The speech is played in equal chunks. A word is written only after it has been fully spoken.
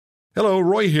Hello,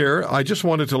 Roy here. I just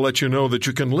wanted to let you know that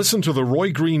you can listen to The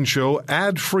Roy Green Show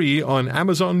ad-free on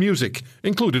Amazon Music,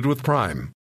 included with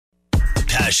Prime.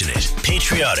 Passionate,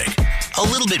 patriotic, a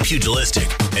little bit pugilistic,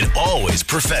 and always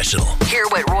professional. Hear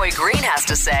what Roy Green has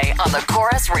to say on the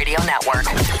Chorus Radio Network.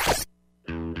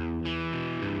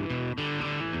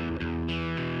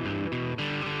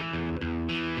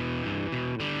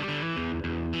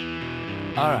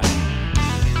 All right.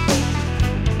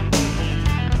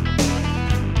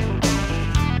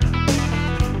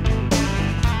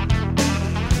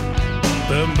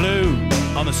 The blue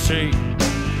on the street,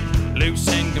 loose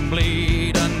and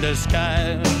complete under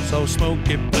skies so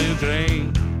smoky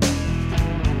blue-green.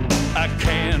 I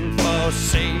can't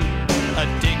foresee a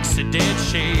Dixie did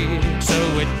she,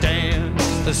 so it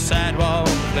danced the sidewalk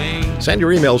clean. Send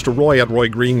your emails to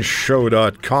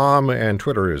roy@roygreenshow.com, and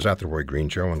Twitter is @The Roy Green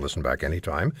Show, and listen back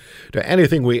anytime to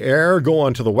anything we air. Go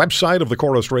onto the website of the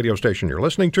Chorus radio station you're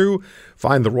listening to,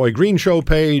 find the Roy Green Show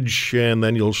page, and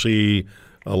then you'll see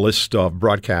a list of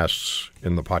broadcasts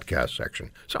in the podcast section.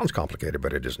 Sounds complicated,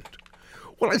 but it isn't.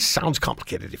 Well, it sounds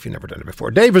complicated if you've never done it before.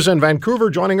 Dave is in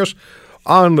Vancouver joining us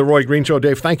on the Roy Green Show.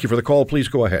 Dave, thank you for the call. Please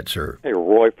go ahead, sir. Hey,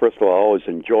 Roy, first of all, always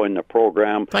enjoying the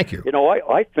program. Thank you. You know,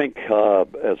 I think,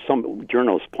 as some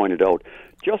journalists pointed out,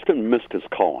 Justin missed his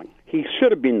calling. He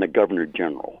should have been the Governor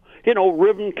General. You know,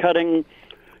 ribbon cutting,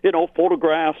 you know,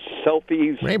 photographs,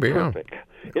 selfies. Maybe, perfect. Yeah.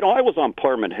 You know, I was on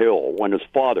Parliament Hill when his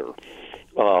father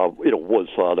was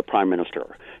the Prime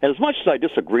Minister. And as much as I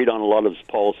disagreed on a lot of his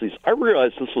policies, I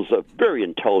realized this was a very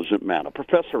intelligent man, a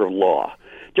professor of law.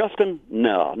 Justin,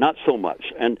 no, not so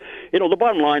much. And, you know, the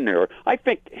bottom line there, I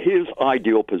think his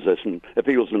ideal position, if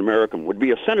he was an American, would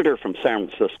be a senator from San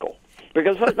Francisco.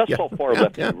 Because that's how far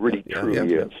left he really truly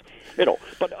is. You know,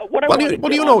 but what I want to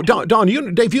you know, Don,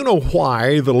 Dave, you know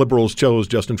why the Liberals chose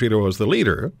Justin Trudeau as the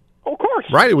leader. Of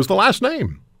course. Right? It was the last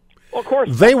name. Of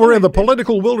course. They were in the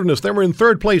political wilderness. They were in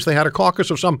third place. They had a caucus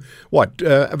of of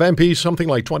MPs, something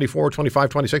like 24, 25,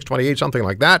 26, 28, something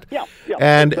like that. Yeah,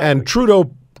 and exactly. And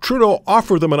Trudeau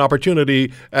offered them an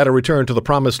opportunity at a return to the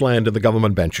promised land in the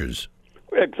government benches.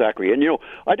 Exactly. And, you know,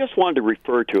 I just wanted to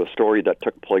refer to a story that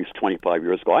took place 25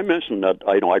 years ago. I mentioned that,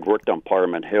 I'd worked on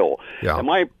Parliament Hill. Yeah. And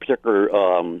my particular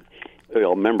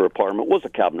member of Parliament was a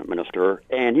cabinet minister,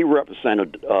 and he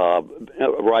represented a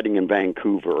riding in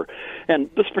Vancouver. And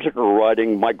this particular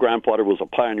riding, my grandfather was a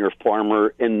pioneer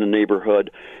farmer in the neighborhood.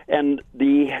 And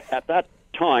at that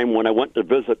time when I went to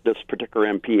visit this particular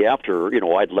MP after, you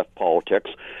know, I'd left politics,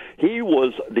 he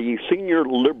was the senior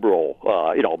Liberal,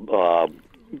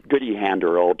 goodie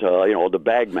hander out, the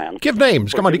bag man. Give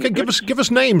names. Come on, give us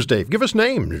names, Dave. Give us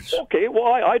names. Okay, well,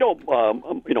 I don't,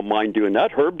 mind doing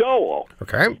that. Herb Dowell.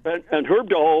 Okay. And Herb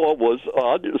Dowell was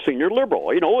the senior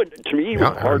Liberal. You know, to me, he was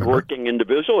a hard-working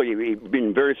individual. He'd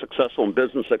been very successful in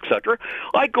business, etc.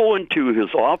 I go into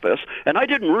his office, and I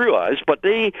didn't realize, but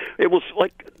it was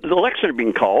like the election had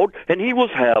been called, and he was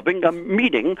having a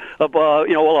meeting of, a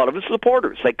lot of his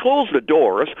supporters. They closed the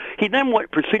doors. He then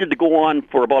proceeded to go on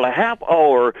for about a half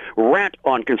hour rant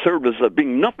on Conservatives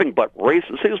being nothing but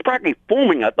racist. He was practically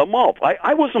foaming at the mouth.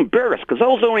 I was embarrassed because I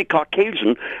was the only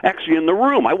Caucasian actually in the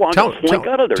room. I wanted to slink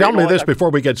out of there. Tell me this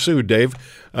before we get sued, Dave,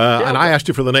 and I asked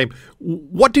you for the name.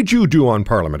 What did you do on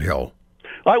Parliament Hill?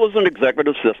 I was an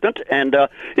executive assistant, and I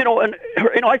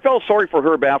felt sorry for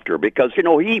Herb after because he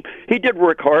did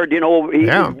work hard. He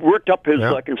worked up his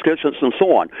constituents and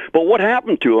so on. But what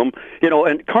happened to him?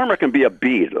 And karma can be a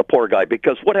poor guy,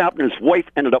 because what happened? His wife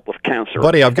ended up with cancer.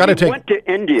 Buddy, I've got to take. Went to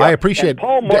India. I appreciate. And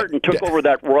Paul Martin took over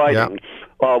that riding. Yeah.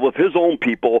 With his own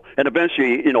people, and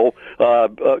eventually,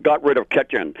 got rid of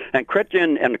Chrétien. And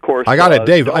Chrétien, and of course, I got it,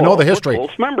 Dave. I know the history.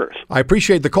 Close members. I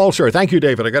appreciate the call, sir. Thank you,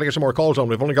 David. I got to get some more calls on.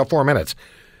 We've only got 4 minutes.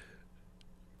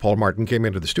 Paul Martin came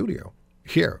into the studio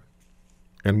here,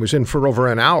 and was in for over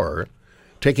an hour,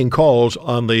 taking calls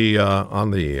on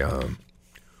that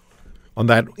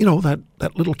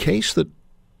little case that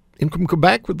in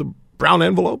Quebec with the brown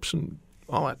envelopes and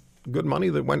all that good money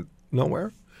that went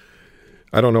nowhere.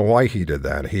 I don't know why he did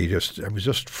that. It was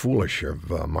just foolish of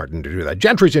Martin to do that.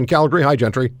 Gentry's in Calgary. Hi,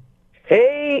 Gentry.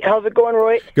 Hey, how's it going,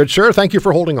 Roy? Good, sir. Thank you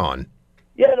for holding on.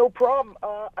 Yeah, no problem.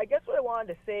 I guess what I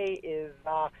wanted to say is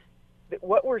that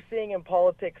what we're seeing in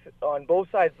politics on both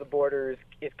sides of the border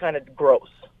is kind of gross.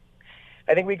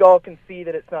 I think we all can see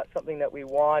that it's not something that we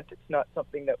want. It's not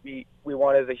something that we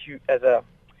want as a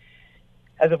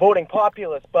voting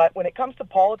populace. But when it comes to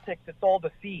politics, it's all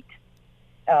deceit.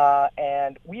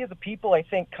 And we as a people, I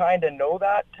think, kind of know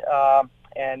that.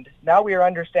 And now we are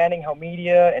understanding how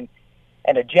media and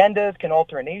agendas can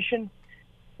alter a nation.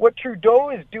 What Trudeau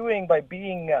is doing by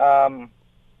being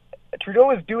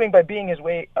Trudeau is doing by being his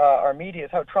way, our media,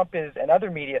 is how Trump is and other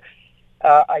media.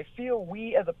 I feel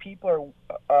we as a people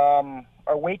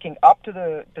are waking up to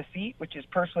the deceit, which is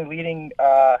personally leading.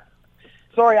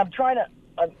 Sorry, I'm trying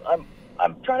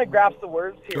to grasp the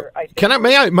words here.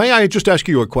 May I just ask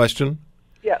you a question?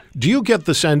 Yes. Do you get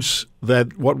the sense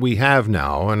that what we have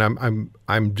now, and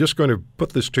I'm just going to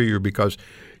put this to you because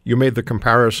you made the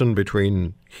comparison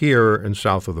between here and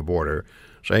south of the border,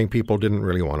 saying people didn't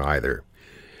really want either.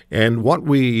 And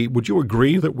would you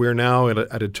agree that we're now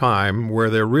at a time where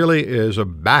there really is a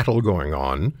battle going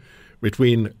on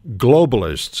between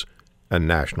globalists and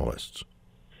nationalists?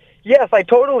 Yes, I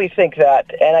totally think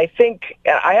that, and I think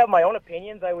I have my own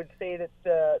opinions. I would say that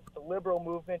the liberal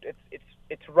movement,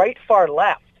 it's right far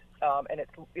left, and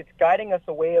it's guiding us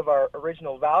away of our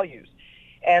original values.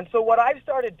 And so what I've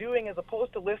started doing, as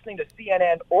opposed to listening to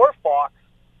CNN or Fox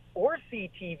or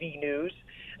CTV News,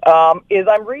 is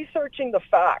I'm researching the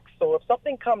facts. So if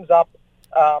something comes up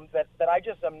that I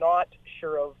just am not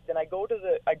sure of, then I go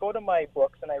to my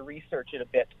books and I research it a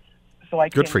bit, so I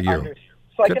can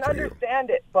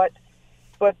understand it. But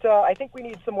I think we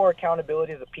need some more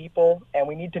accountability as a people, and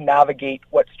we need to navigate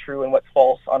what's true and what's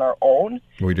false on our own.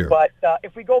 We do. But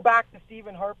if we go back to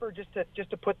Stephen Harper, just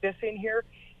to put this in here,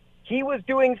 he was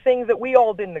doing things that we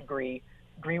all didn't agree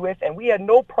with, and we had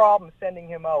no problem sending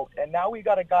him out. And now we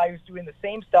got a guy who's doing the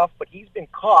same stuff, but he's been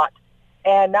caught,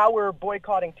 and now we're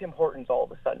boycotting Tim Hortons all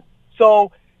of a sudden.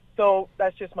 So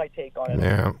that's just my take on it.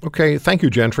 Yeah. Okay. Thank you,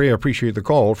 Gentry. I appreciate the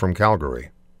call from Calgary.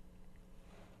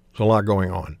 There's a lot going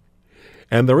on.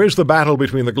 And there is the battle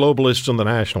between the globalists and the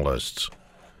nationalists.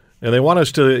 And they want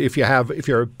us to, if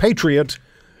you're a patriot,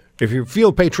 if you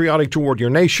feel patriotic toward your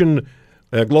nation,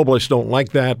 globalists don't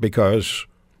like that because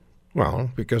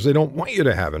they don't want you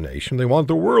to have a nation. They want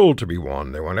the world to be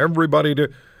one. They want everybody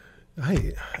to...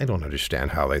 I don't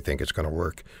understand how they think it's going to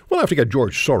work. We'll have to get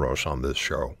George Soros on this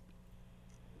show.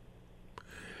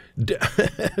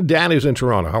 Dan is in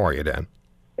Toronto. How are you, Dan?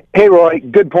 Hey, Roy,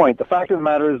 good point. The fact of the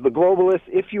matter is the globalists,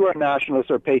 if you are nationalist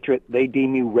or patriot, they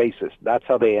deem you racist. That's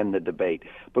how they end the debate.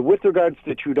 But with regards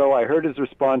to Trudeau, I heard his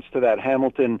response to that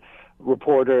Hamilton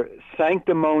reporter,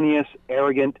 sanctimonious,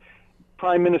 arrogant.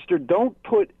 Prime Minister, don't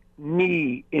put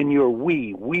me in your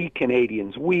we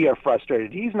Canadians. We are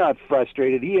frustrated. He's not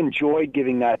frustrated. He enjoyed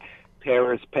giving that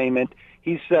Paris payment.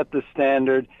 He set the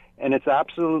standard, and it's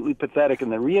absolutely pathetic.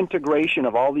 And the reintegration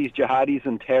of all these jihadis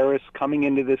and terrorists coming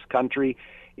into this country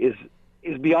is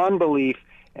beyond belief.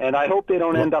 And I hope they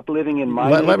don't end up living in my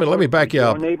let me back you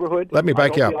up. Neighborhood. Let me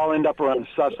back you up. They all end up around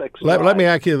Sussex. Let me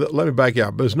back you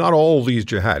up. There's not all these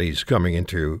jihadis coming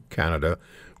into Canada.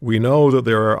 We know that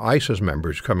there are ISIS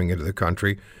members coming into the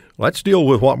country. Let's deal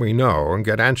with what we know and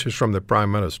get answers from the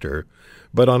Prime Minister.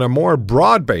 But on a more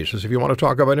broad basis, if you want to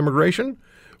talk about immigration,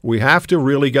 we have to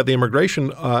really get the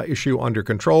immigration issue under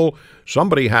control.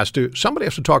 Somebody has to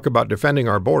talk about defending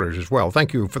our borders as well.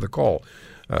 Thank you for the call,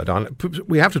 Don.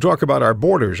 We have to talk about our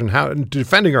borders and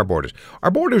defending our borders. Our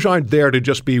borders aren't there to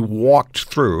just be walked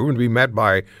through and be met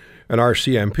by an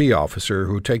RCMP officer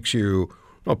who takes you,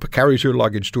 carries your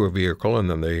luggage to a vehicle, and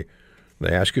then they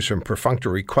ask you some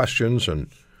perfunctory questions and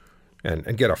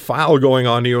get a file going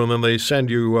on you, and then they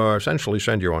essentially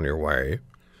send you on your way.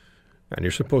 And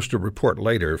you're supposed to report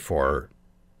later for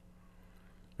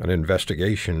an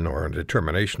investigation or a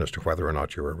determination as to whether or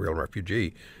not you're a real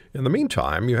refugee. In the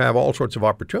meantime, you have all sorts of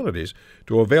opportunities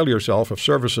to avail yourself of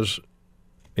services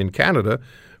in Canada,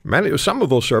 some of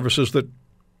those services that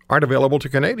aren't available to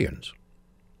Canadians,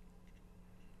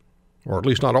 or at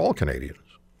least not all Canadians.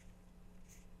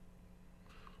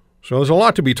 So there's a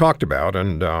lot to be talked about,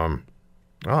 and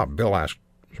Bill asked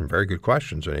some very good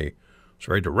questions, and he was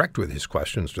very direct with his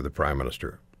questions to the Prime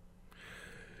Minister.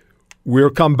 We'll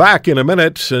come back in a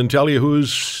minute and tell you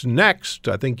who's next.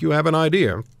 I think you have an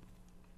idea.